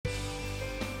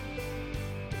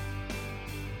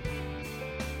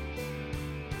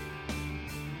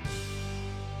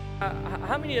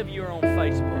How many of you are on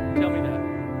Facebook? Tell me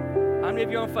that. How many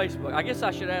of you are on Facebook? I guess I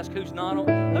should ask who's not on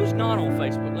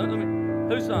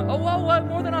Facebook. Who's not? Oh, whoa,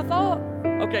 more than I thought.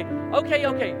 Okay.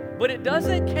 But it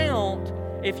doesn't count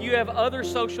if you have other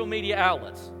social media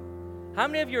outlets. How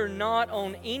many of you are not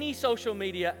on any social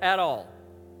media at all?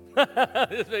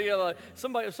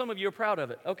 Some of you are proud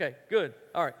of it. Okay, good.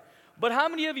 All right. But how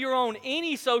many of you are on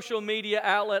any social media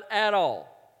outlet at all?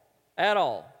 At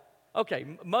all. Okay,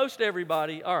 most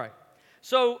everybody. All right.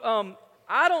 So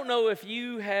I don't know if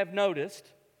you have noticed,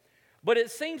 but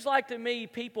it seems like to me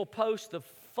people post the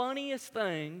funniest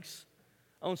things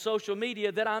on social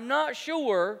media that I'm not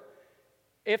sure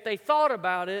if they thought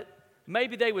about it,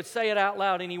 maybe they would say it out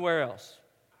loud anywhere else.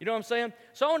 You know what I'm saying?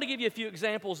 So I want to give you a few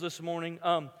examples this morning.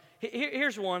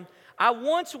 Here's one. I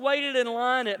once waited in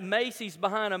line at Macy's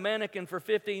behind a mannequin for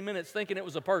 15 minutes thinking it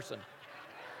was a person.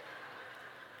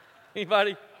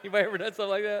 Anybody ever done something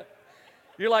like that?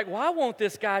 You're like, why won't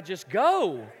this guy just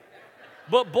go?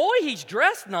 But boy, he's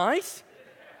dressed nice.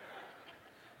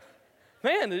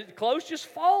 Man, the clothes just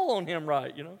fall on him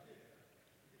right, you know.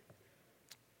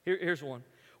 Here's one.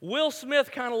 Will Smith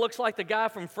kind of looks like the guy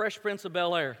from Fresh Prince of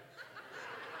Bel-Air.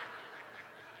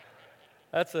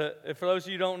 For those of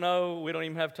you who don't know, we don't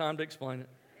even have time to explain it.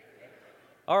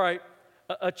 All right.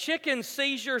 A chicken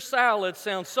Caesar salad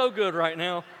sounds so good right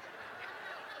now.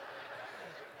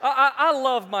 I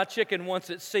love my chicken once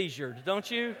it's seizured,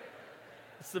 don't you?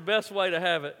 It's the best way to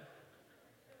have it.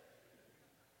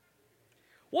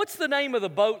 What's the name of the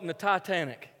boat in the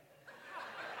Titanic?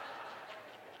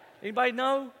 Anybody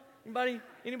know?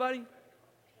 Anybody?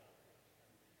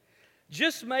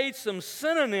 Just made some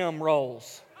synonym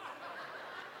rolls.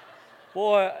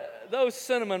 Boy, those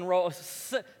synonym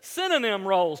rolls,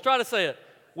 try to say it,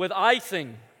 with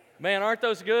icing. Man, aren't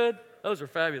those good? Those are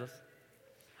fabulous.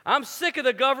 I'm sick of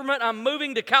the government. I'm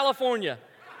moving to California.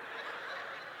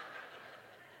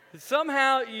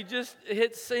 Somehow you just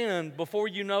hit send before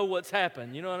you know what's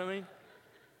happened. You know what I mean?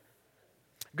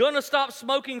 Gonna stop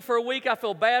smoking for a week. I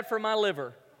feel bad for my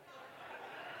liver.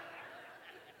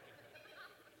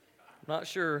 Not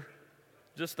sure.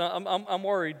 I'm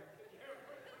worried.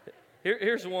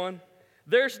 Here's one.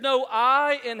 There's no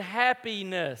I in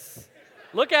happiness.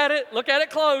 Look at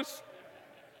it close.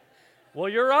 Well,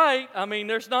 you're right. I mean,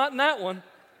 there's not in that one.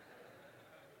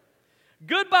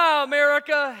 Goodbye,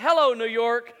 America. Hello, New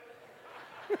York.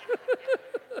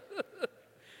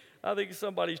 I think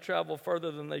somebody's traveled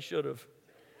further than they should have.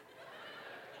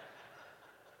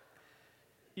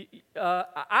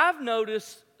 I've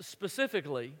noticed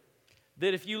specifically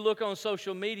that if you look on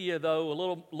social media, though, a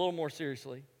little more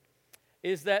seriously,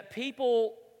 is that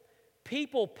people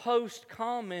post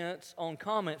comments on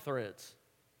comment threads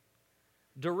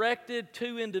directed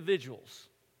to individuals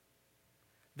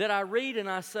that I read and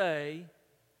I say,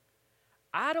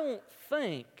 I don't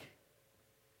think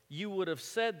you would have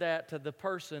said that to the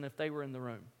person if they were in the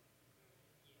room.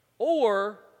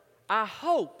 Or, I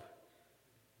hope.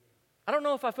 I don't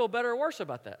know if I feel better or worse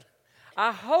about that.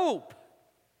 I hope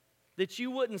that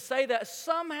you wouldn't say that.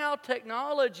 Somehow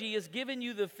technology is giving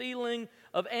you the feeling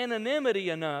of anonymity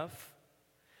enough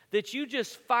that you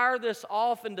just fire this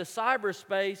off into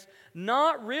cyberspace,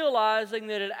 not realizing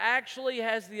that it actually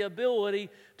has the ability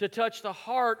to touch the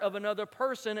heart of another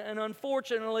person, and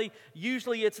unfortunately,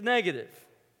 usually it's negative.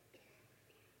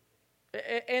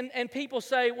 And people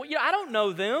say, well, I don't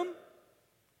know them.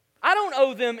 I don't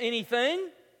owe them anything.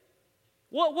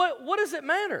 What does it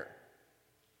matter?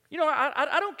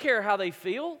 I don't care how they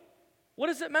feel. What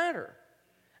does it matter?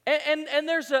 And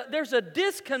there's a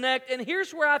disconnect, and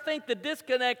here's where I think the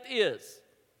disconnect is.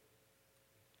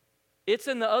 It's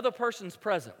in the other person's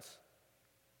presence.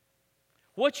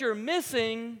 What you're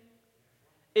missing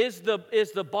is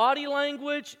the body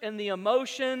language and the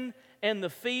emotion and the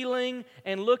feeling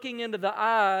and looking into the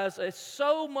eyes. It's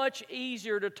so much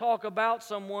easier to talk about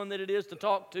someone than it is to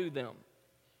talk to them.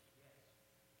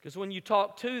 Because when you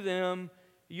talk to them,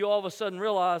 you all of a sudden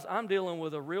realize I'm dealing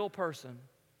with a real person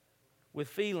with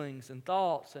feelings and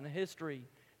thoughts and a history,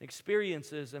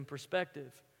 experiences and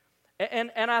perspective.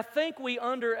 And I think we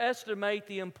underestimate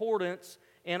the importance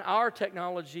in our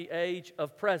technology age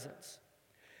of presence.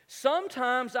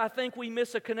 Sometimes I think we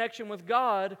miss a connection with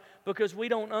God because we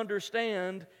don't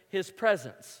understand His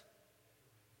presence.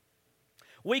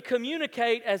 We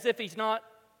communicate as if He's not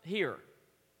here.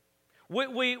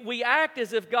 We act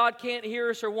as if God can't hear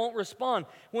us or won't respond.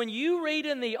 When you read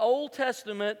in the Old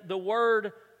Testament the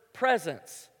word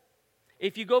presence,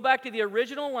 if you go back to the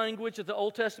original language that the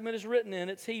Old Testament is written in,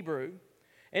 it's Hebrew.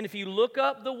 And if you look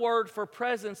up the word for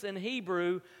presence in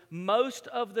Hebrew, most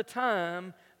of the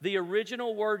time the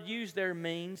original word used there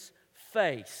means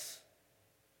face.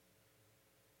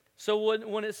 So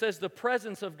when it says the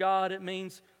presence of God, it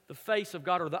means the face of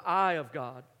God or the eye of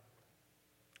God.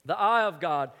 The eye of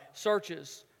God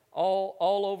searches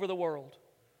all over the world,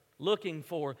 looking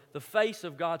for the face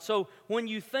of God. So when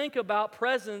you think about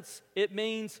presence, it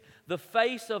means the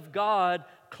face of God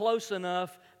close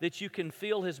enough that you can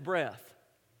feel His breath.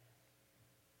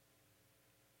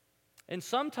 And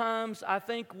sometimes I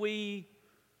think we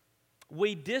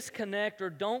disconnect or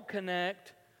don't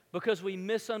connect because we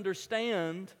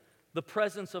misunderstand the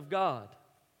presence of God.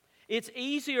 It's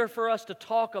easier for us to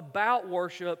talk about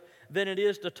worship than it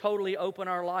is to totally open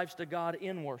our lives to God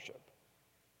in worship.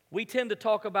 We tend to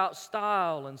talk about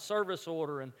style and service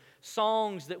order and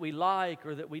songs that we like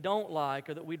or that we don't like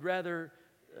or that we'd rather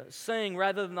sing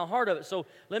rather than the heart of it. So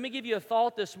let me give you a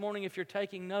thought this morning if you're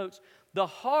taking notes. The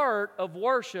heart of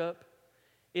worship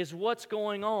is what's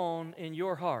going on in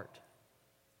your heart.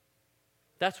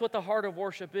 That's what the heart of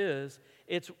worship is.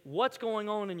 It's what's going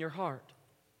on in your heart.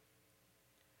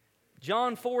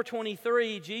 John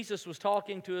 4:23, Jesus was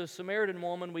talking to a Samaritan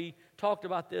woman. We talked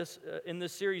about this in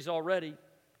this series already.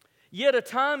 Yet a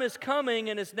time is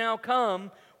coming and is now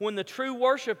come when the true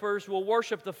worshipers will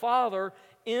worship the Father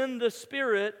in the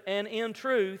Spirit and in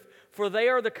truth, for they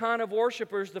are the kind of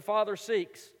worshipers the Father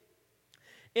seeks.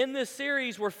 In this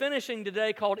series we're finishing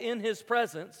today called In His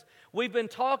Presence, we've been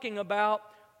talking about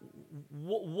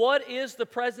what is the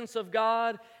presence of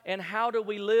God and how do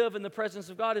we live in the presence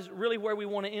of God is really where we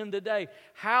want to end today.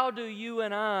 How do you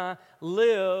and I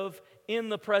live in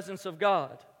the presence of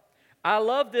God? I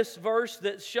love this verse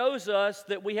that shows us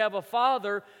that we have a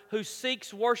Father who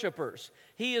seeks worshipers.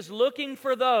 He is looking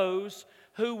for those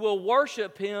who will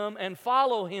worship Him and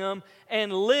follow Him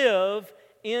and live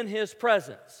in His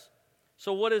presence.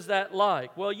 So what is that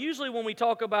like? Well, usually when we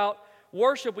talk about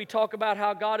worship, we talk about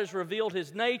how God has revealed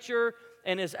His nature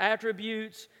and His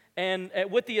attributes, and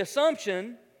with the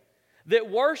assumption that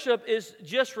worship is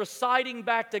just reciting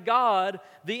back to God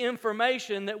the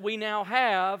information that we now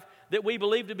have that we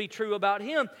believe to be true about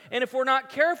Him. And if we're not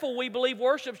careful, we believe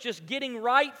worship's just getting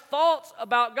right thoughts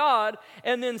about God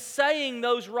and then saying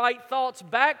those right thoughts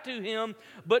back to Him,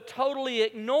 but totally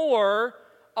ignore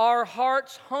our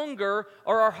heart's hunger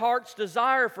or our heart's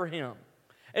desire for Him.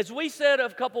 As we said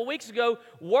a couple weeks ago,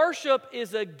 worship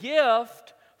is a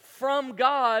gift from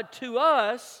God to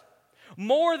us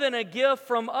more than a gift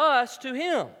from us to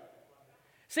Him.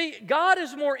 See, God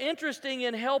is more interested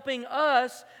in helping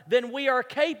us than we are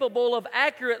capable of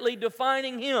accurately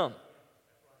defining Him.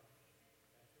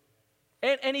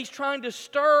 And He's trying to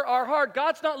stir our heart.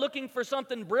 God's not looking for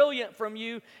something brilliant from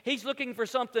you. He's looking for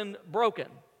something broken.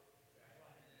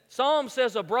 Psalm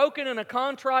says, a broken and a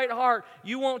contrite heart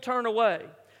you won't turn away.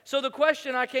 So the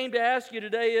question I came to ask you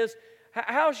today is,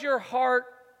 how's your heart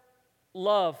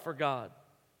love for God?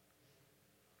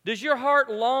 Does your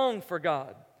heart long for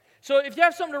God? So if you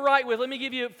have something to write with, let me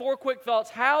give you 4 quick thoughts.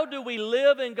 How do we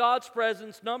live in God's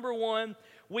presence? Number 1,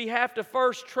 we have to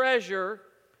first treasure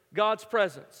God's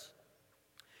presence.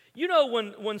 You know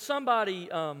when somebody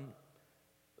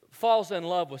falls in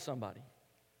love with somebody,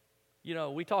 you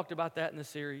know, we talked about that in the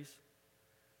series.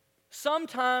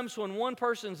 Sometimes when one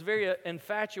person's very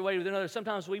infatuated with another,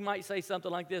 sometimes we might say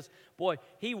something like this, boy,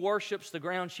 he worships the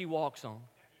ground she walks on.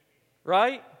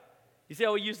 Right? You see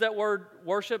how we use that word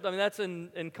worship? I mean, that's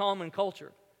in common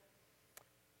culture.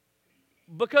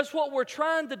 Because what we're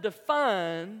trying to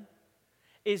define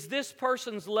is this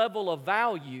person's level of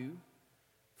value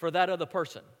for that other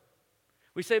person.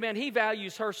 We say, man, he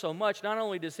values her so much. Not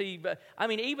only does he, but I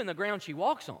mean, even the ground she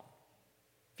walks on.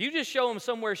 If you just show him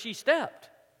somewhere she stepped,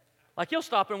 like he'll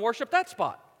stop and worship that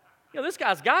spot. You know, this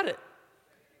guy's got it.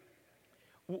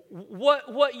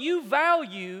 What you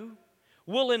value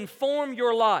will inform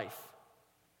your life.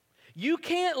 You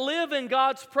can't live in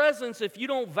God's presence if you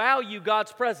don't value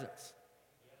God's presence.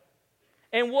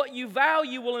 And what you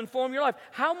value will inform your life.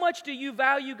 How much do you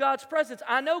value God's presence?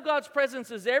 I know God's presence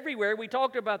is everywhere. We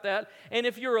talked about that. And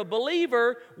if you're a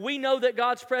believer, we know that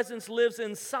God's presence lives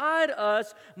inside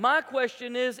us. My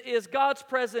question is God's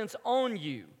presence on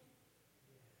you?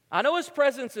 I know His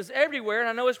presence is everywhere, and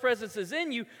I know His presence is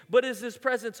in you, but is His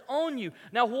presence on you?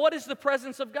 Now, what is the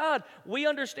presence of God? We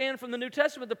understand from the New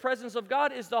Testament the presence of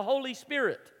God is the Holy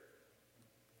Spirit.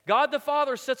 God the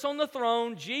Father sits on the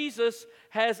throne. Jesus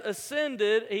has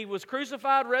ascended. He was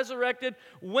crucified, resurrected,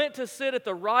 went to sit at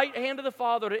the right hand of the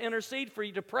Father to intercede for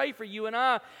you, to pray for you and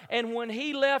I. And when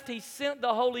He left, He sent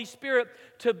the Holy Spirit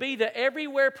to be the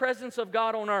everywhere presence of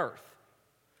God on earth.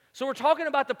 So we're talking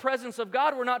about the presence of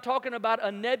God. We're not talking about a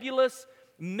nebulous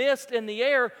mist in the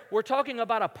air. We're talking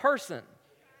about a person.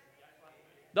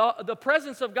 The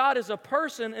presence of God is a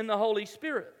person in the Holy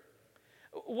Spirit.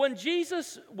 When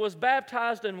Jesus was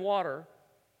baptized in water,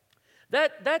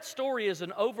 that story is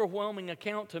an overwhelming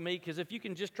account to me, because if you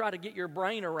can just try to get your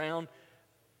brain around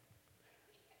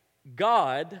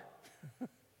God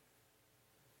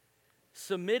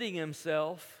submitting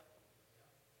Himself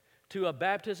to a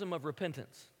baptism of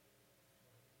repentance.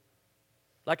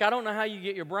 Like, I don't know how you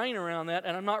get your brain around that,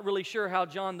 and I'm not really sure how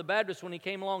John the Baptist, when he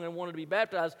came along and wanted to be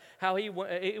baptized, how he's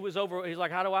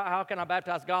like, how can I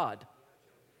baptize God?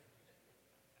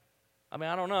 I mean,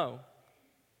 I don't know.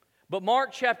 But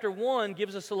Mark chapter 1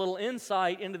 gives us a little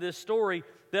insight into this story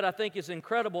that I think is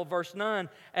incredible. Verse 9,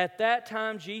 at that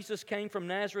time Jesus came from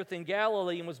Nazareth in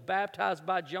Galilee and was baptized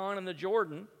by John in the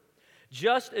Jordan.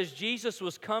 Just as Jesus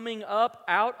was coming up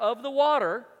out of the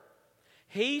water,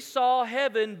 He saw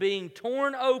heaven being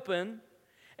torn open,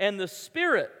 and the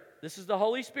Spirit, this is the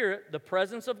Holy Spirit, the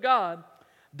presence of God,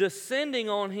 descending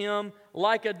on Him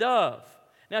like a dove.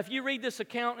 Now, if you read this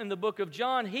account in the book of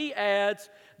John, he adds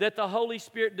that the Holy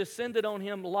Spirit descended on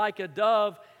Him like a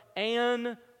dove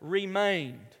and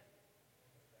remained.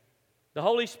 The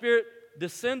Holy Spirit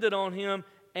descended on Him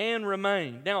and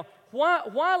remained. Now,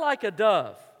 why like a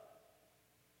dove?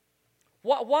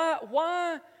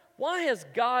 Why has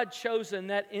God chosen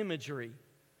that imagery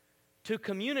to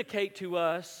communicate to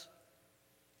us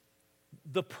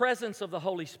the presence of the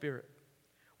Holy Spirit?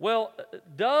 Well,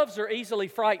 doves are easily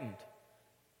frightened.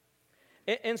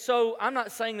 And so I'm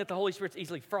not saying that the Holy Spirit's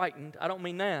easily frightened. I don't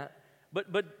mean that.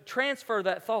 But transfer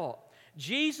that thought.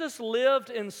 Jesus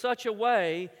lived in such a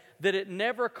way that it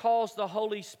never caused the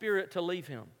Holy Spirit to leave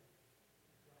Him.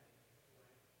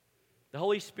 The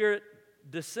Holy Spirit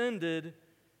descended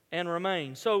and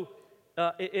remained. So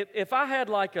if I had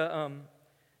like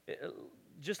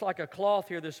just like a cloth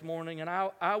here this morning, and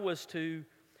I was to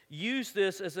use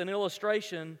this as an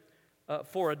illustration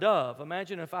for a dove.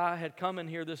 Imagine if I had come in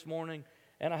here this morning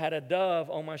and I had a dove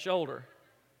on my shoulder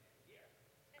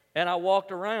and I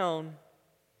walked around.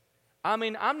 I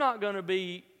mean, I'm not going to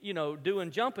be,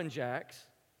 doing jumping jacks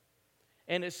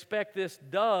and expect this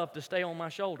dove to stay on my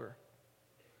shoulder,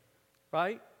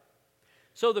 right?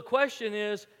 So the question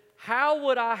is, how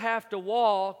would I have to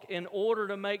walk in order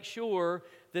to make sure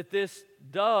that this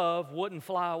dove wouldn't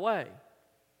fly away?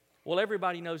 Well,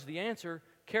 everybody knows the answer: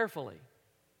 carefully.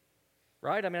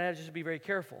 Right? I mean, I have to just be very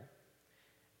careful.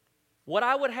 What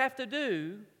I would have to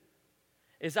do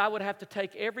is I would have to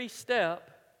take every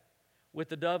step with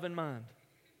the dove in mind.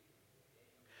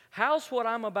 How's what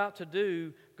I'm about to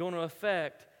do going to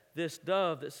affect this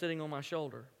dove that's sitting on my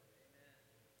shoulder?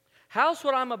 How's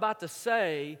what I'm about to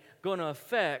say going to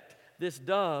affect this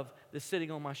dove that's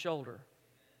sitting on my shoulder?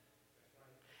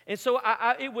 And so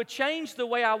it would change the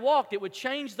way I walked. It would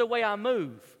change the way I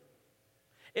move.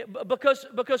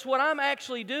 Because what I'm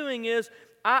actually doing is,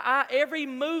 every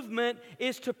movement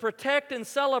is to protect and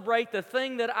celebrate the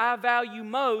thing that I value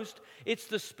most. It's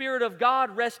the Spirit of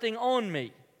God resting on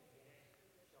me.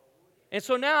 And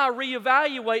so now I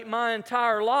reevaluate my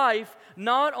entire life,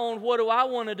 not on what do I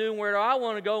want to do and where do I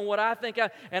want to go and what I think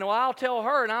I'll tell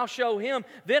her and I'll show him.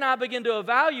 Then I begin to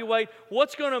evaluate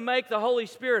what's going to make the Holy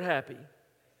Spirit happy.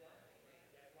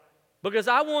 Because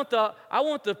I want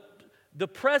the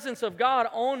presence of God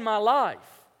on my life.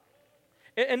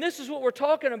 And this is what we're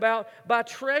talking about by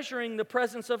treasuring the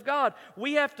presence of God.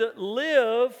 We have to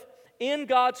live in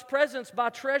God's presence by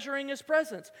treasuring His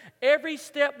presence. Every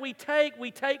step we take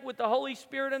with the Holy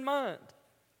Spirit in mind.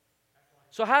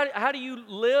 So how do you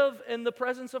live in the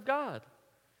presence of God?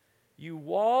 You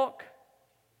walk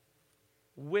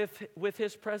with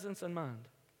His presence in mind.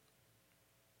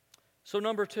 So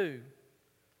number 2,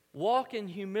 walk in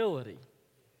humility.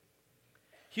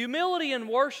 Humility and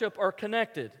worship are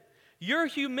connected. Your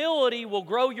humility will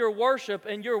grow your worship,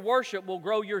 and your worship will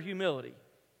grow your humility.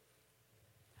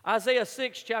 Isaiah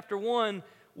 6, chapter 1,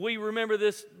 we remember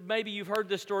this. Maybe you've heard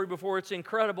this story before. It's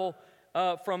incredible,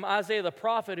 from Isaiah the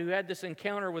prophet, who had this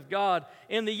encounter with God.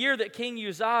 In the year that King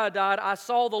Uzziah died, I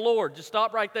saw the Lord. Just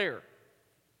stop right there.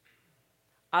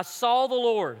 I saw the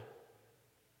Lord.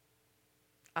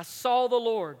 I saw the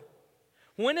Lord.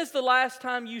 When is the last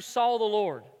time you saw the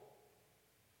Lord?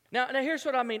 Now here's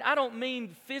what I mean. I don't mean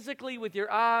physically with your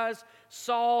eyes,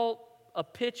 saw a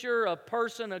picture, a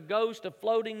person, a ghost, a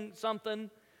floating something.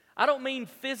 I don't mean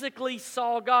physically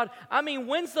saw God. I mean,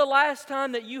 when's the last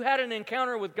time that you had an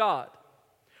encounter with God?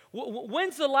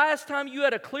 When's the last time you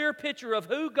had a clear picture of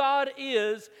who God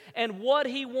is and what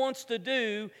He wants to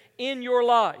do in your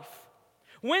life?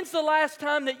 When's the last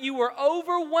time that you were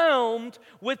overwhelmed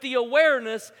with the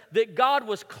awareness that God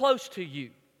was close to you?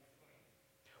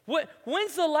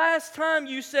 When's the last time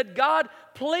you said, God,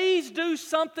 please do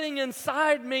something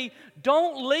inside me.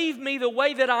 Don't leave me the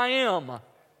way that I am.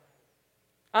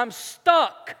 I'm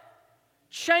stuck.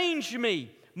 Change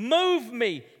me. Move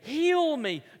me. Heal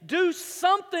me. Do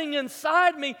something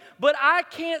inside me, but I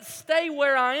can't stay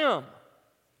where I am.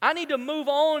 I need to move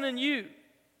on in you.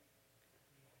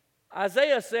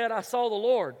 Isaiah said, I saw the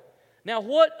Lord. Now,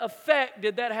 what effect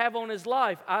did that have on his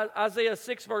life? Isaiah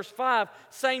 6, verse 5,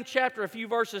 same chapter, a few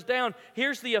verses down.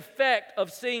 Here's the effect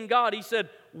of seeing God. He said,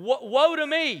 woe to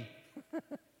me.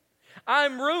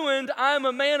 I'm ruined. I'm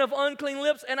a man of unclean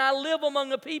lips, and I live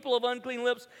among a people of unclean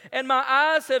lips, and my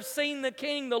eyes have seen the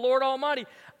King, the Lord Almighty.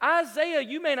 Isaiah,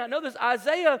 you may not know this,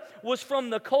 Isaiah was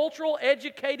from the cultural,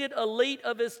 educated elite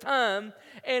of his time,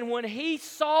 and when he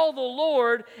saw the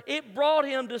Lord, it brought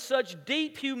him to such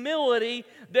deep humility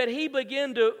that he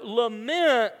began to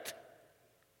lament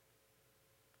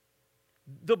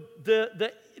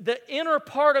the inner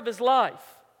part of his life.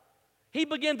 He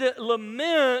began to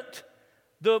lament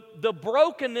the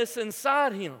brokenness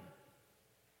inside him.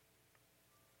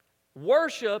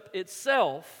 Worship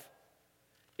itself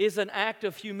is an act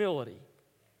of humility.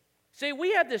 See,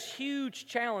 we have this huge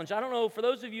challenge. I don't know, for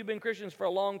those of you who've been Christians for a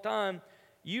long time,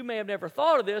 you may have never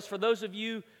thought of this. For those of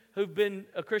you who've been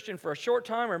a Christian for a short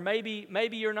time, or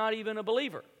maybe you're not even a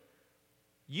believer,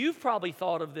 you've probably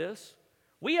thought of this.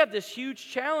 We have this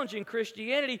huge challenge in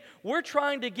Christianity. We're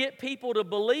trying to get people to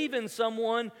believe in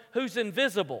someone who's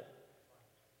invisible.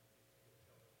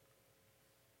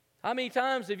 How many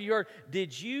times have you heard,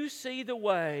 did you see the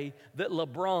way that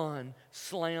LeBron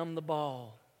slammed the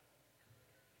ball?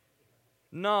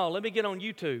 No, let me get on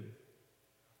YouTube,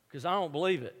 because I don't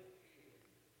believe it.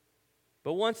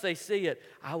 But once they see it,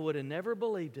 I would have never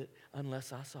believed it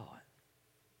unless I saw it.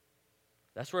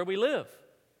 That's where we live,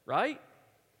 right?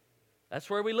 That's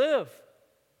where we live.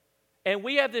 And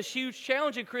we have this huge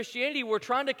challenge in Christianity. We're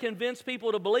trying to convince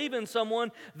people to believe in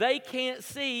someone they can't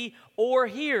see or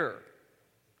hear.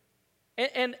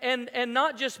 And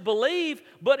not just believe,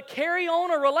 but carry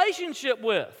on a relationship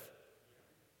with.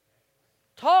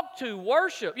 Talk to,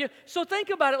 worship. So think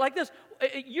about it like this.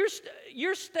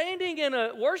 You're standing in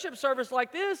a worship service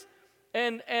like this,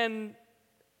 and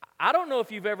I don't know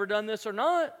if you've ever done this or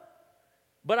not,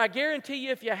 but I guarantee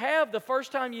you if you have, the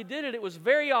first time you did it, it was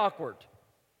very awkward.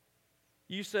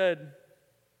 You said,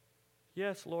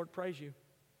 yes, Lord, praise you.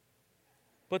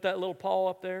 Put that little paw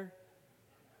up there.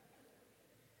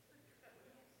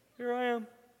 Here I am.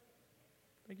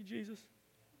 Thank you, Jesus.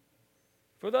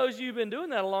 For those of you who've been doing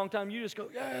that a long time, you just go,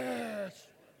 yes.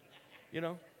 You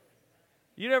know.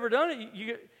 You never done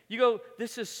it. You go,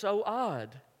 this is so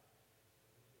odd.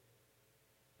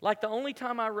 Like the only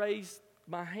time I raise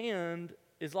my hand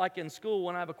is like in school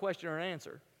when I have a question or an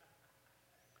answer.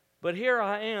 But here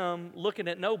I am looking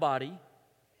at nobody,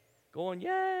 going,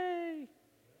 yay.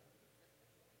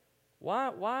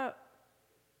 Why?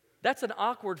 That's an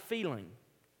awkward feeling.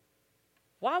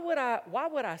 Why would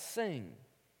I sing?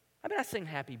 I mean, I sing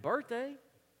happy birthday.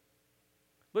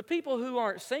 But people who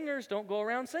aren't singers don't go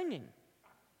around singing.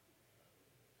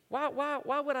 Why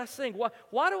would I sing? Why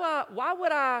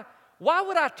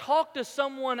would I talk to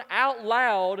someone out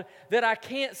loud that I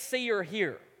can't see or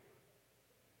hear?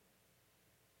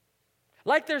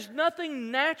 Like there's nothing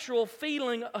natural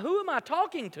feeling. Who am I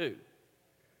talking to?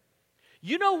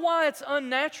 You know why it's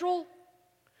unnatural?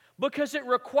 Because it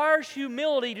requires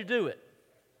humility to do it.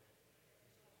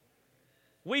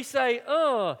 We say,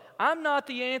 I'm not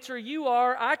the answer, you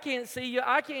are. I can't see you,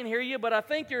 I can't hear you, but I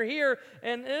think you're here.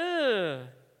 And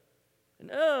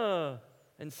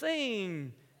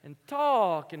sing, and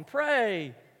talk, and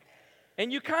pray.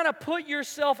 And you kind of put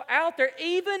yourself out there,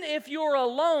 even if you're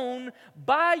alone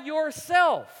by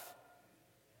yourself.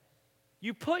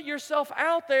 You put yourself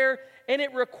out there, and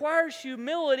it requires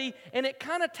humility, and it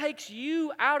kind of takes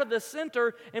you out of the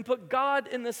center and put God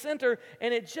in the center,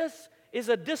 and it just is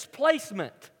a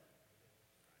displacement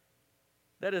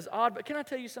that is odd. But can I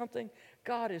tell you something?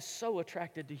 God is so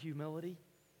attracted to humility.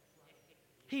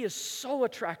 He is so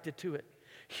attracted to it.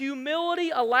 Humility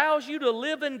allows you to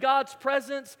live in God's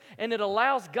presence, and it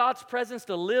allows God's presence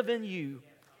to live in you.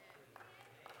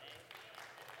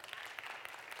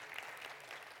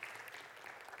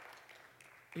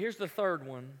 Here's the third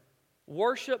one.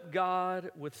 Worship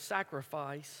God with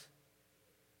sacrifice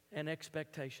and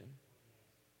expectation.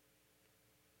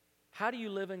 How do you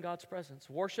live in God's presence?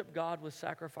 Worship God with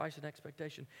sacrifice and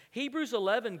expectation. Hebrews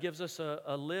 11 gives us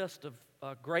a list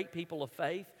of great people of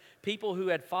faith, people who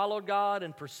had followed God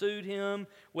and pursued Him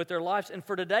with their lives. And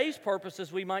for today's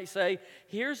purposes, we might say,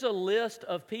 here's a list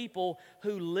of people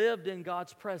who lived in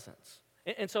God's presence.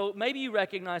 And so maybe you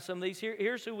recognize some of these.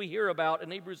 Here's who we hear about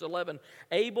in Hebrews 11.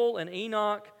 Abel and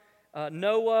Enoch,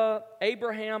 Noah,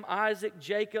 Abraham, Isaac,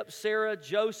 Jacob, Sarah,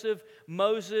 Joseph,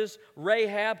 Moses,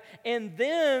 Rahab. And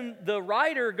then the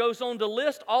writer goes on to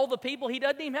list all the people he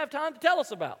doesn't even have time to tell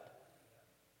us about.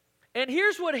 And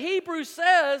here's what Hebrews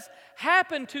says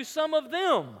happened to some of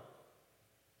them.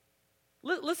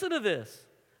 Listen to this.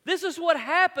 This is what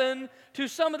happened to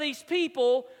some of these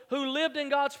people who lived in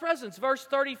God's presence. Verse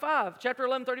 35, chapter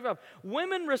 11, 35.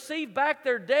 Women received back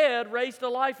their dead, raised to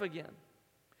life again.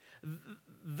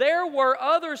 There were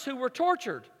others who were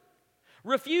tortured,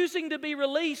 refusing to be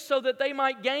released so that they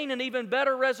might gain an even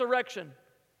better resurrection.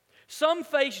 Some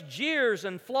faced jeers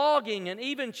and flogging and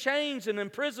even chains and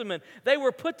imprisonment. They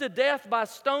were put to death by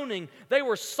stoning. They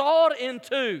were sawed in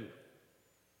two.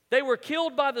 They were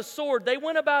killed by the sword. They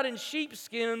went about in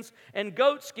sheepskins and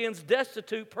goatskins,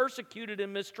 destitute, persecuted,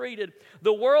 and mistreated.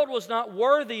 The world was not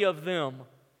worthy of them.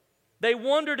 They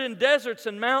wandered in deserts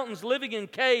and mountains, living in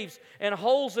caves and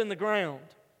holes in the ground.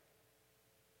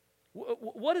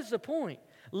 What is the point?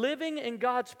 Living in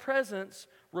God's presence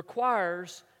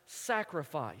requires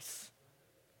sacrifice.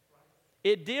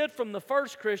 It did from the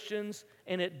first Christians,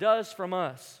 and it does from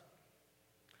us.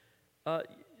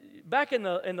 Back in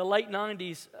the late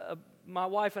 90s, my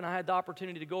wife and I had the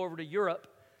opportunity to go over to Europe,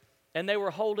 and they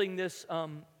were holding this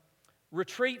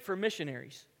retreat for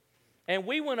missionaries. And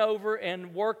we went over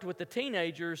and worked with the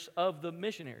teenagers of the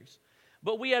missionaries.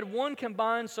 But we had one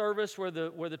combined service where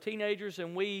the teenagers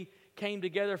and we came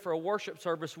together for a worship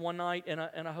service one night in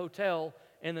a hotel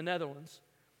in the Netherlands.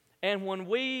 And when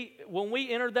we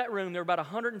entered that room, there were about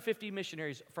 150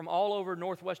 missionaries from all over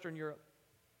northwestern Europe.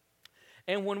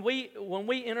 And when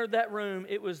we entered that room,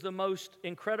 it was the most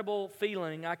incredible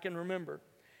feeling I can remember.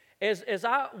 As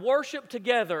I worshiped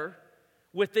together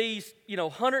with these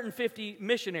 150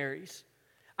 missionaries,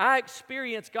 I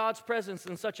experienced God's presence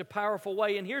in such a powerful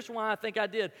way. And here's why I think I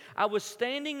did. I was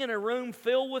standing in a room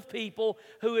filled with people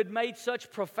who had made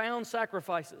such profound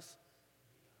sacrifices.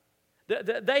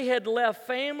 They had left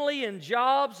family and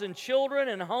jobs and children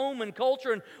and home and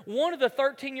culture. And one of the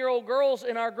 13-year-old girls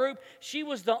in our group, they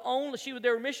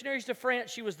were missionaries to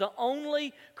France. She was the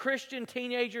only Christian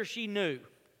teenager she knew.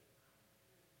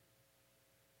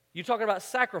 You're talking about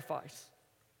sacrifice.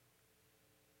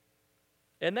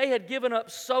 And they had given up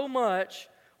so much.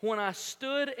 When I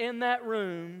stood in that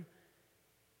room,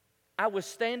 I was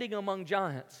standing among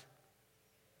giants.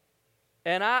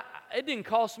 And it didn't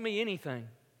cost me anything.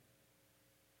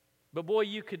 But boy,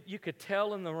 you could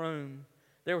tell in the room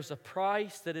there was a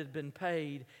price that had been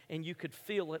paid, and you could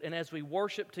feel it. And as we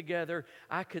worshiped together,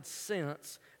 I could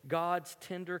sense God's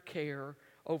tender care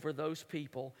over those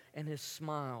people and His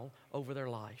smile over their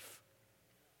life.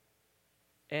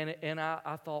 And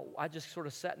I thought, I just sort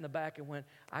of sat in the back and went,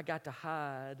 I got to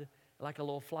hide like a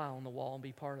little fly on the wall and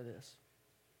be part of this.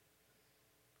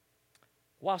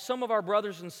 While some of our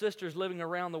brothers and sisters living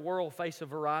around the world face a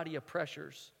variety of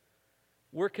pressures,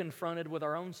 we're confronted with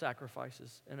our own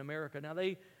sacrifices in America. Now,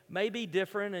 they may be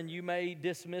different and you may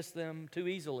dismiss them too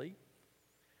easily,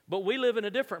 but we live in a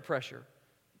different pressure.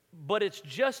 But it's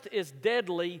just as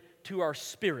deadly to our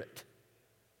spirit.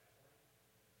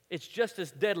 It's just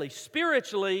as deadly.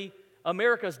 Spiritually,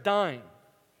 America's dying.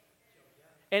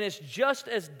 And it's just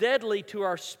as deadly to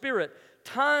our spirit.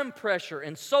 Time pressure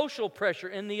and social pressure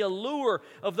and the allure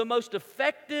of the most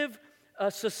effective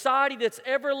society that's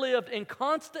ever lived and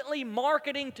constantly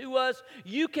marketing to us,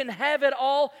 you can have it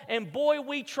all, and boy,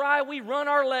 we run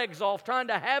our legs off trying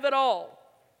to have it all.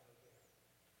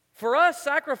 For us,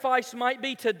 sacrifice might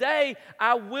be today,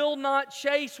 I will not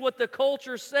chase what the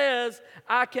culture says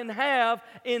I can have.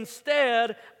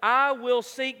 Instead, I will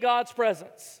seek God's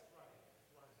presence.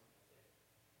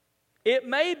 It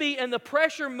may be in the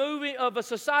pressure of a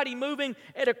society moving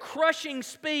at a crushing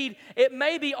speed. It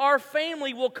may be our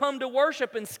family will come to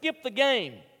worship and skip the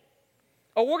game.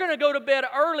 Or we're going to go to bed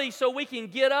early so we can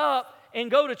get up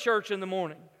and go to church in the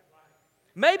morning.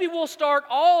 Maybe we'll start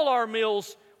all our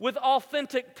meals with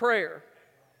authentic prayer.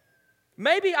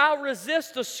 Maybe I'll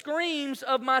resist the screams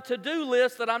of my to-do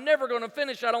list that I'm never going to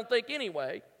finish, I don't think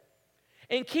anyway,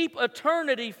 and keep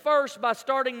eternity first by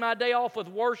starting my day off with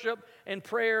worship and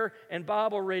prayer and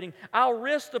Bible reading. I'll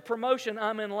risk the promotion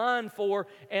I'm in line for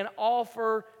and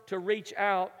offer to reach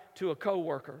out to a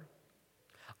coworker.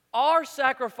 Our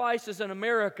sacrifices in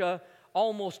America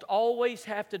almost always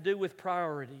have to do with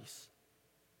priorities.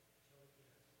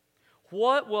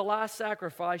 What will I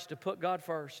sacrifice to put God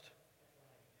first?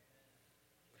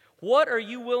 What are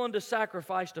you willing to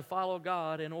sacrifice to follow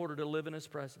God in order to live in His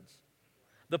presence?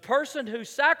 The person who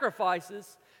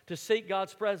sacrifices to seek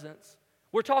God's presence,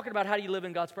 we're talking about how do you live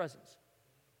in God's presence.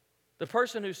 The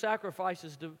person who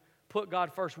sacrifices to put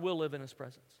God first will live in His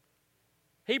presence.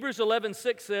 Hebrews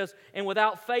 11:6 says, "And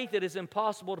without faith it is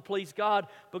impossible to please God,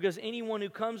 because anyone who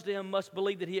comes to Him must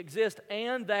believe that He exists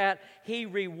and that He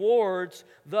rewards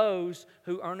those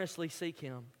who earnestly seek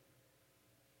Him."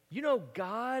 You know,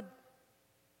 God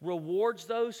rewards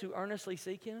those who earnestly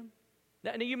seek Him.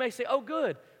 Now you may say, "Oh,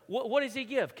 good. What does He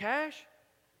give? Cash?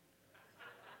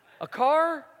 A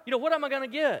car? You know, what am I going to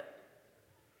get?"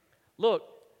 Look,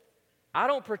 I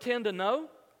don't pretend to know.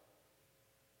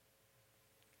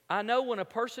 I know when a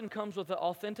person comes with an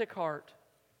authentic heart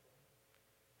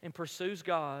and pursues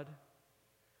God,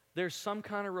 there's some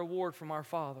kind of reward from our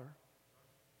Father.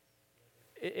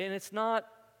 And it's not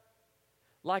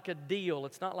like a deal.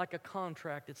 It's not like a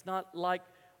contract. It's not like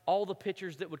all the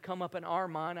pictures that would come up in our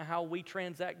mind of how we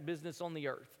transact business on the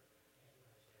earth.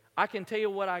 I can tell you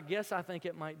what I guess I think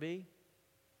it might be.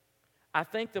 I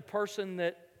think the person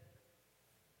that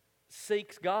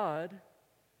seeks God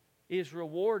is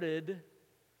rewarded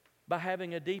by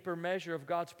having a deeper measure of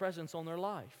God's presence on their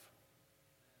life.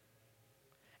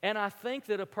 And I think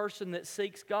that a person that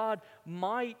seeks God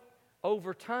might,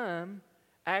 over time,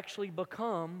 actually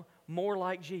become more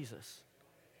like Jesus.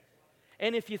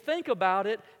 And if you think about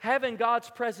it, having God's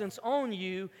presence on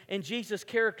you and Jesus'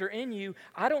 character in you,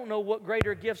 I don't know what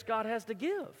greater gifts God has to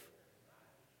give.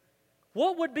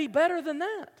 What would be better than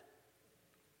that?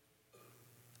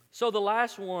 So the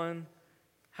last one,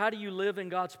 how do you live in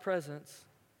God's presence?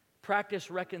 Practice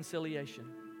reconciliation.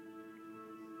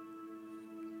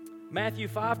 Matthew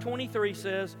 5:23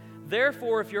 says,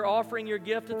 "Therefore, if you're offering your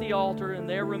gift at the altar and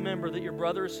there remember that your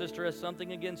brother or sister has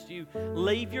something against you,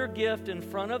 leave your gift in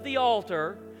front of the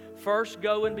altar. First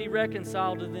go and be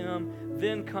reconciled to them,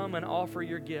 then come and offer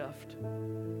your gift."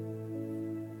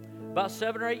 About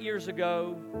 7 or 8 years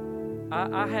ago,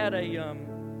 I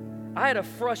had a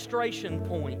frustration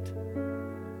point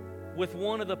with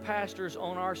one of the pastors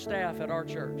on our staff at our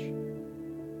church.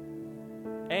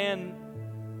 And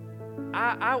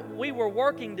we were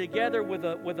working together with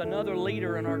another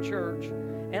leader in our church.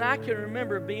 And I can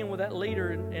remember being with that leader,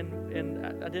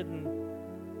 and I didn't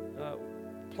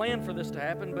plan for this to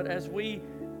happen, but as we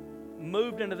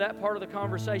moved into that part of the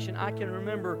conversation, I can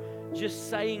remember just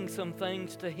saying some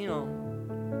things to him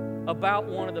about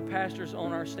one of the pastors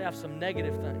on our staff, some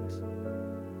negative things.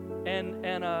 And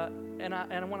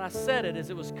when I said it, as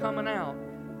it was coming out,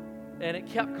 and it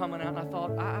kept coming out, and I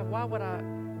thought, why would I?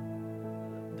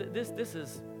 This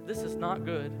is not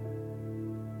good.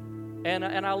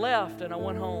 And I left, and I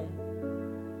went home,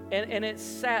 and it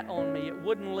sat on me. It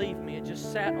wouldn't leave me. It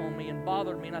just sat on me and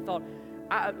bothered me. And I thought,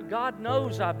 God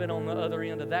knows I've been on the other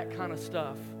end of that kind of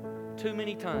stuff too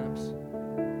many times.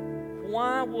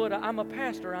 Why would I? I'm a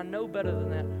pastor. I know better than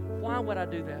that. Why would I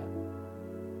do that?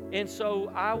 And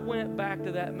so I went back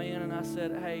to that man and I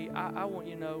said, "Hey, I want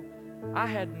you to know, I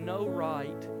had no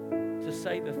right to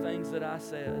say the things that I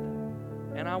said.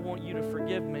 And I want you to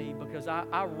forgive me because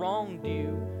I wronged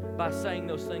you by saying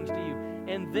those things to you."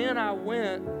 And then I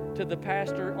went to the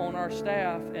pastor on our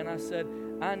staff and I said,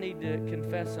 "I need to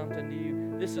confess something to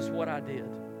you. This is what I did.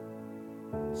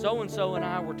 So-and-so and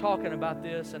I were talking about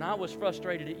this, and I was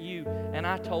frustrated at you, and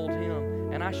I told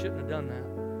him, and I shouldn't have done that.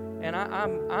 And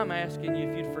I'm asking you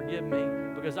if you'd forgive me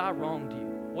because I wronged you.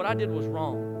 What I did was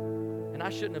wrong, and I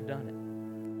shouldn't have done it."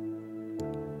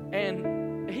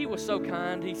 And he was so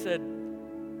kind. He said,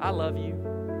 "I love you,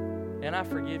 and I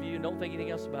forgive you, and don't think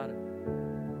anything else about it."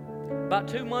 About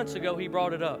 2 months ago, he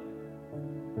brought it up.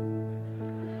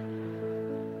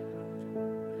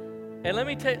 And let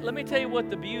me tell you what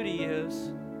the beauty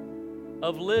is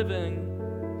of living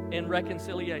in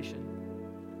reconciliation.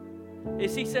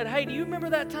 Is he said, "Hey, do you remember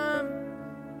that time?"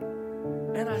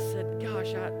 And I said,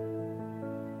 "Gosh,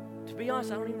 to be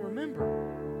honest, I don't even remember.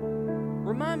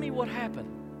 Remind me what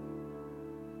happened."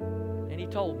 And he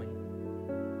told me.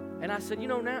 And I said, "You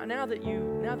know, now that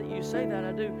you say that,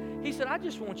 I do." He said, "I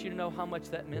just want you to know how much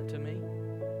that meant to me.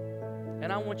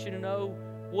 And I want you to know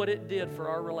what it did for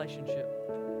our relationship."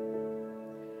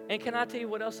 And can I tell you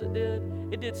what else it did?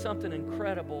 It did something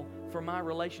incredible for my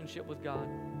relationship with God.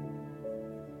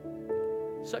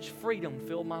 Such freedom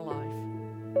filled my life.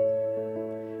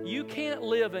 You can't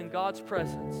live in God's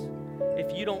presence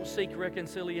if you don't seek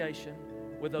reconciliation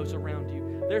with those around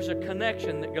you. There's a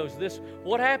connection that goes this.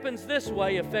 What happens this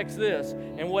way affects this,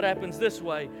 and what happens this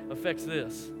way affects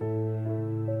this.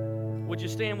 Would you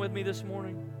stand with me this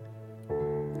morning?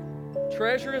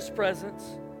 Treasure His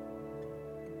presence.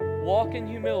 Walk in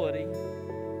humility.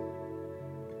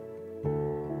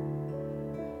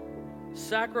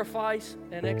 Sacrifice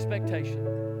and expectation.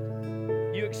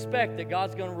 You expect that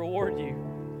God's going to reward you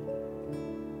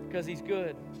because He's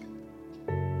good.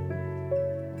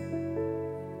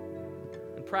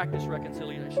 practice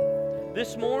reconciliation.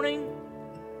 This morning,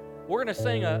 we're going to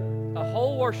sing a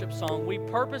whole worship song. We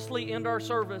purposely end our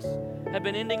service, have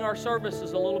been ending our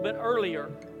services a little bit earlier,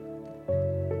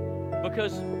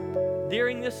 because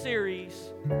during this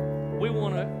series, we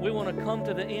want to come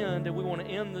to the end, and we want to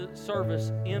end the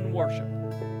service in worship.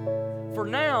 For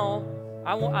now,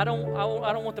 I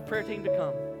don't want the prayer team to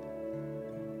come.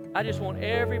 I just want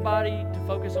everybody to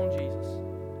focus on Jesus.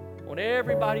 I want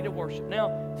everybody to worship.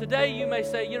 Now, today you may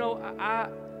say,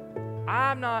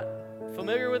 I'm not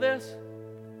familiar with this.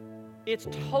 It's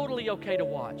totally okay to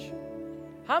watch.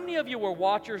 How many of you were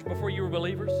watchers before you were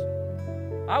believers?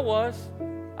 I was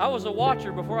a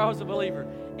watcher before I was a believer.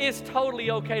 It's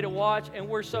totally okay to watch, and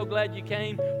we're so glad you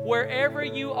came. Wherever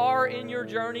you are in your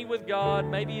journey with God,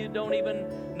 maybe you don't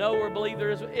even know or believe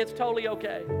there is, it's totally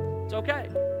okay. It's okay.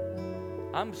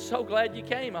 I'm so glad you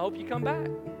came. I hope you come back.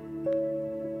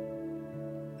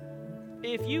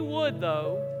 If you would,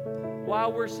 though,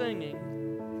 while we're singing,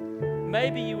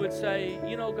 maybe you would say,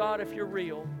 God, if you're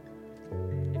real,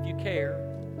 if you care,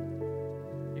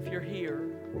 if you're here,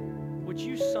 would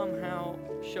you somehow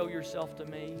show yourself to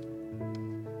me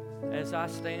as I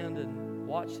stand and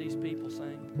watch these people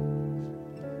sing?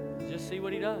 Just see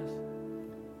what He does.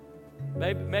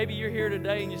 Maybe you're here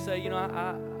today and you say,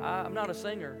 I'm not a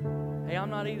singer. Hey,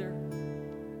 I'm not either.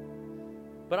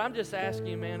 But I'm just asking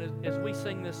you, man, as we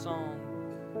sing this song,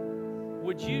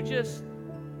 would you just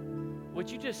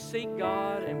seek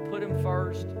God and put Him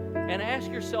first and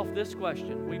ask yourself this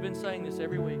question? We've been saying this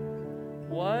every week.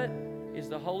 What is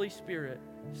the Holy Spirit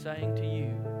saying to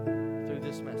you through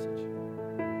this message?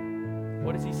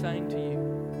 What is He saying to you?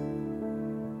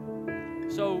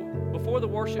 So before the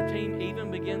worship team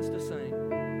even begins to sing,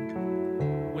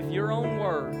 with your own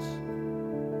words,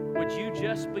 would you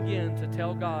just begin to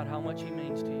tell God how much He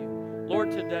means to you?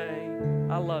 Lord, today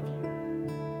I love you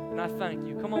and I thank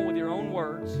you. Come on, with your own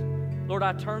words. Lord,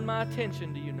 I turn my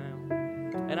attention to you now,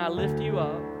 and I lift you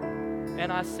up, and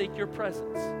I seek your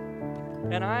presence.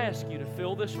 And I ask you to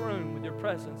fill this room with your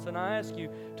presence, and I ask you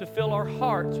to fill our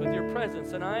hearts with your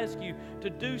presence, and I ask you to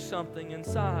do something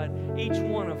inside each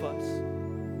one of us.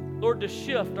 Lord, to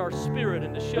shift our spirit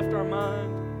and to shift our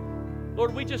mind.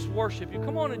 Lord, we just worship you.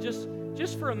 Come on, and just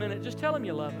for a minute, just tell Him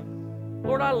you love Him.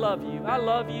 Lord, I love you. I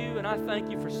love you, and I thank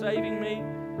you for saving me.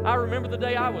 I remember the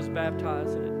day I was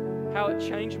baptized in it, how it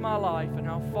changed my life and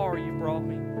how far you brought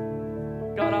me.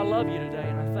 God, I love you today,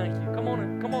 and I thank you. Come on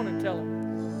and tell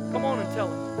Him. Come on and tell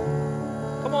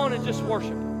Him. Come on and just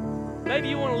worship Him. Maybe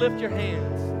you want to lift your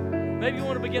hands. Maybe you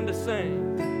want to begin to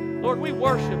sing. Lord, we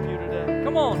worship you today.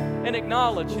 Come on and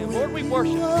acknowledge Him. Lord, we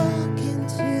worship you. Walk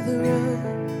into the room,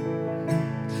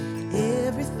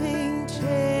 everything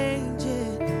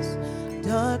changes.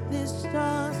 Darkness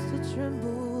starts to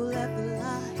tremble at the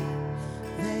light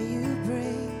that you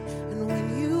bring. And when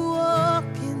you walk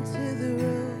into the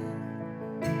room,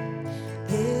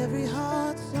 every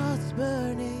heart starts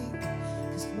burning,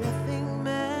 'cause nothing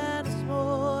matters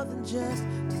more than just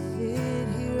to sit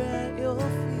here at your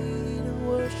feet and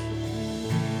worship you.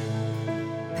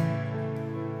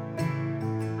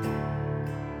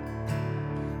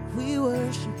 We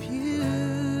worship you.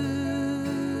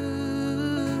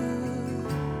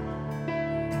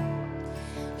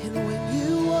 And when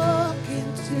you walk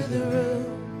into the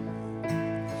room,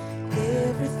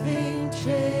 everything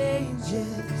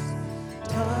changes.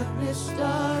 Darkness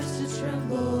starts to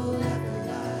tremble at the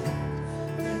light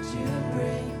that you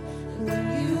bring. And when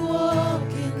you walk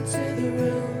into the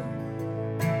room,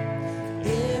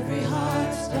 every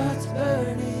heart starts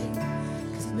burning,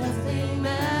 'cause nothing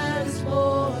matters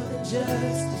more than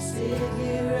just to sit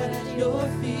here at your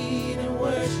feet and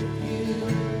worship you.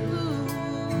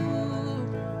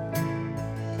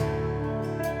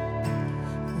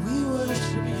 We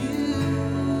worship you.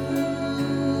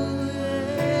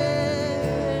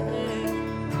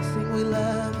 Sing, we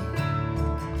love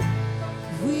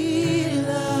you. We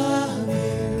love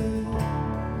you.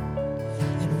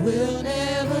 And we'll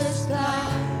never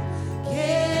stop.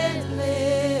 Can't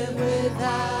live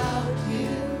without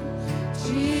you.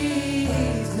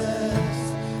 Jesus,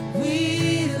 we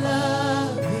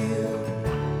love you.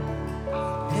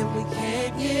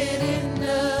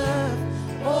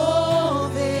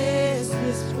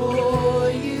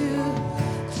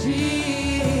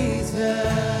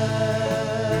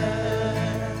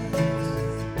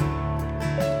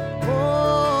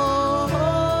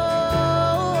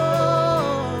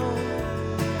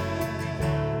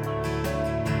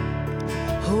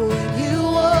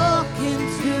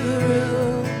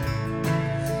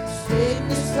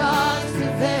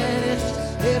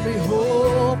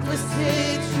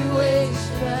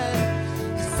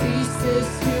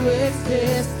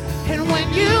 exist. And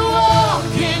when you walk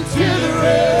into the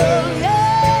room,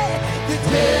 yeah, the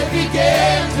dead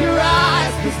began to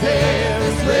rise, 'cause there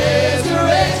is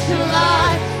resurrection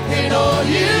life in all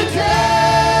you do.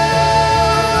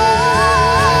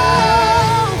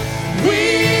 We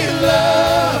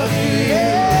love you,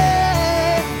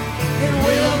 yeah, and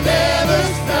we'll never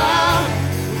stop.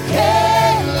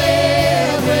 Can't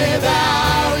live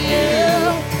without you,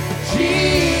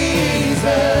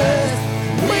 Jesus.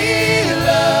 We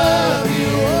love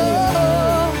you,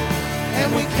 oh, and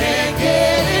we can't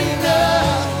get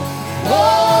enough.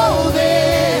 Oh,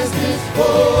 this is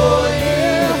for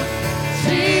you,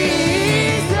 Jesus.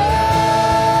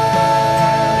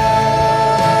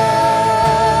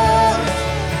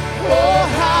 Oh,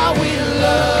 how we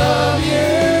love you,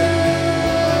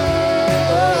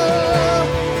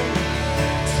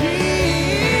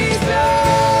 Jesus.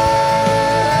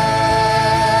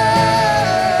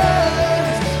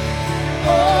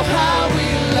 Oh, how we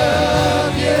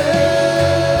love you.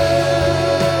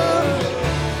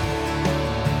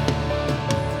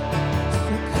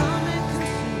 So come and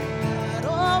consume God,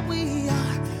 all we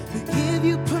are. We give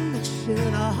you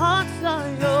permission. Our hearts are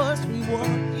yours. We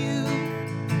want you.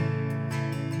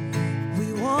 We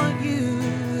want you,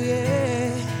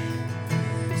 yeah.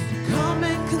 So come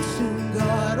and consume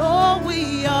God, all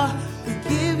we are. We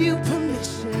give you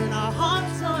permission. Our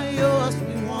hearts are yours.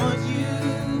 We want you.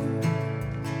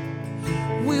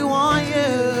 We want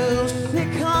you. Say,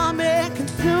 come and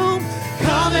consume.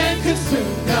 Come and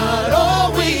consume God,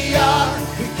 all we are.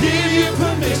 We give you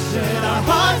permission. Our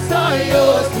hearts are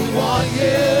yours. We want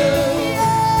you.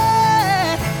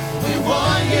 Yeah. We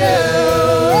want you.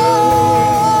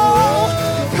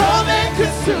 Come and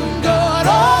consume God,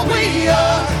 all we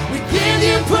are. We give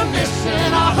you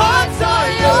permission. Our hearts are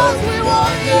yours. We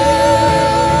want you.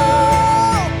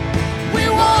 We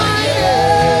want you.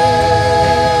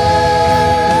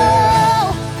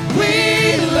 We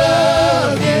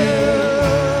love you,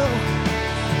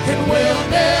 and we'll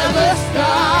never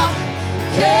stop.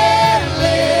 Can't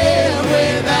live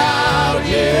without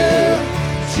you,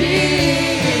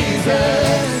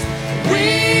 Jesus. We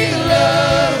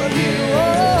love you,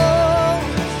 oh,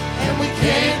 and we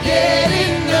can't get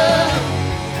enough.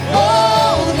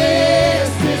 Oh, this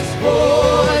is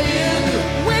for you.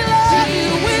 We love you,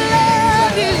 we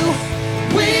love you,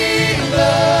 we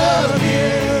love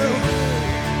you,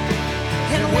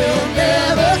 and we'll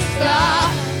never stop.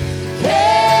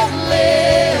 Can't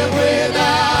live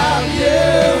without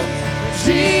you,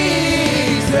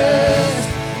 Jesus.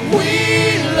 We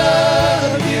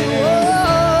love you,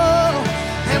 oh,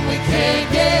 and we can't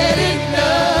get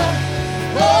enough.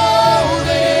 Oh,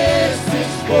 this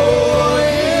is for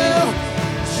you,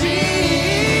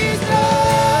 Jesus.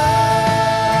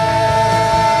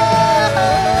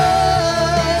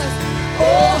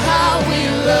 Oh, how we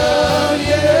love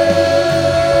you,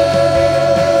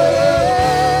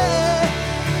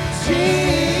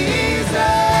 Jesus.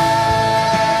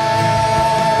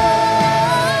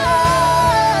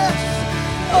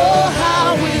 Oh,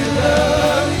 how we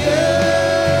love you.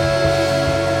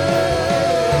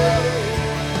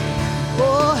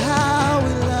 Oh, how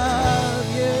we love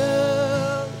you.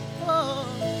 Oh.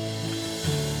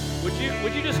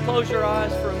 Would you just close your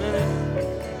eyes for a minute?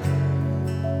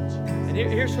 And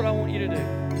here's what I want you to do.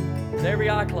 With every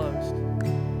eye closed,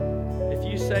 if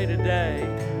you say today,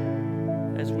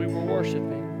 as we were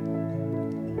worshiping,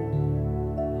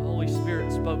 the Holy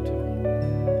Spirit spoke to me.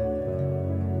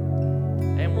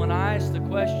 And when I asked the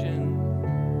question,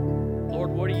 Lord,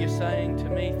 what are you saying to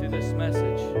me through this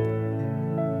message?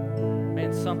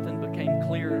 Man, something became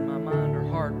clear in my mind or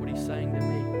heart, what he's saying to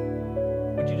me.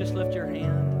 Would you just lift your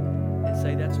hand and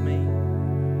say, that's me?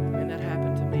 And that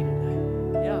happened to me today.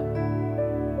 Yeah.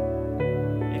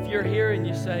 If you're here and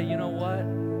you say, you know what?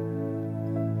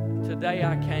 Today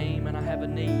I came and I have a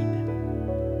need.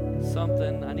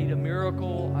 Something, I need a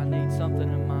miracle. I need something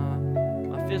in my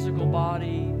physical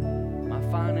body, my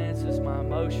finances, my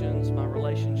emotions, my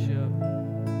relationship.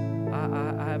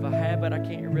 I have a habit I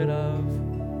can't get rid of.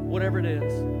 Whatever it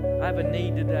is, I have a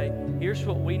need today. Here's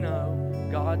what we know.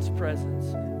 God's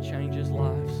presence changes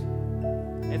lives.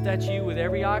 If that's you, with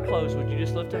every eye closed, would you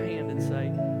just lift a hand and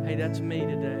say, hey, that's me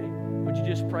today. Would you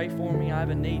just pray for me? I have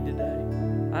a need today.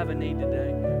 I have a need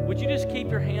today. Would you just keep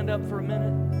your hand up for a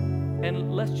minute?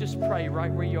 And let's just pray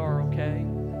right where you are, okay?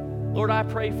 Lord, I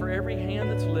pray for every hand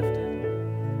that's lifted.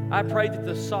 I pray that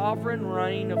the sovereign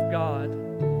reign of God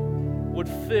would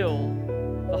fill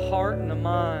the heart and the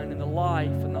mind and the life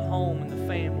and the home and the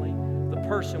family, the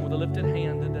person with a lifted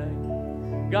hand today.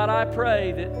 God, I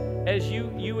pray that as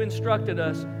you instructed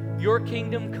us, Your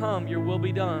kingdom come, your will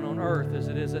be done on earth as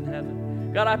it is in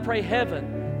heaven. God, I pray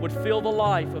heaven would fill the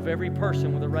life of every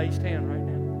person with a raised hand right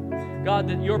now. God,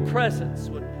 that your presence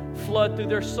would flood through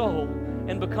their soul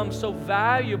and become so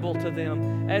valuable to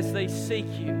them as they seek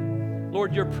you.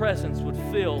 Lord, your presence would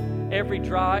fill every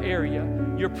dry area.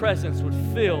 Your presence would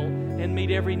fill and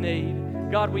meet every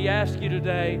need. God, we ask you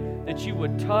today that you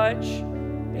would touch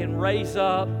and raise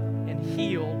up and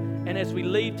heal. And as we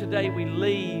leave today, we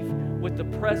leave with the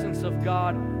presence of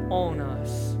God on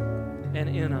us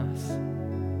and in us.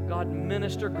 God,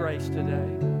 minister grace today.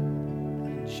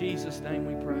 In Jesus' name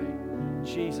we pray. In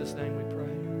Jesus' name we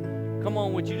pray. Come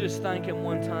on, would you just thank Him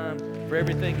one time for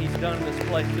everything He's done in this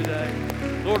place today?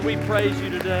 Lord, we praise you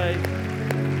today,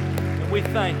 and we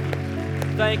thank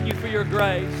you. Thank you for your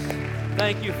grace.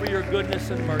 Thank you for your goodness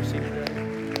and mercy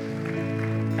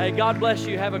today. Hey, God bless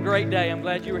you. Have a great day. I'm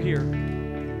glad you were here.